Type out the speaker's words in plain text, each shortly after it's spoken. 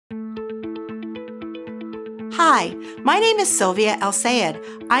Hi, my name is Sylvia El Sayed.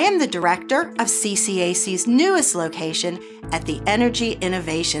 I am the director of CCAC's newest location at the Energy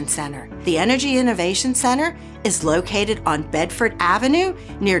Innovation Center. The Energy Innovation Center is located on Bedford Avenue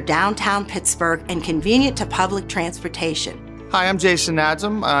near downtown Pittsburgh and convenient to public transportation. Hi, I'm Jason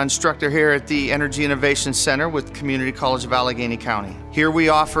Adsom, instructor here at the Energy Innovation Center with Community College of Allegheny County. Here we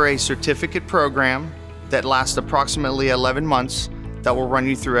offer a certificate program that lasts approximately 11 months that will run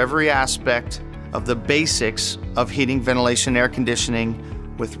you through every aspect of the basics of heating, ventilation, air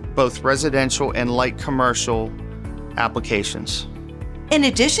conditioning with both residential and light commercial applications. In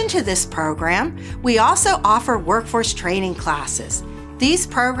addition to this program, we also offer workforce training classes. These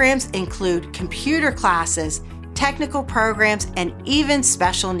programs include computer classes, technical programs, and even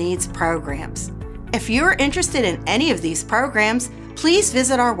special needs programs. If you're interested in any of these programs, please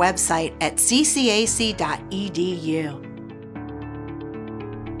visit our website at ccac.edu.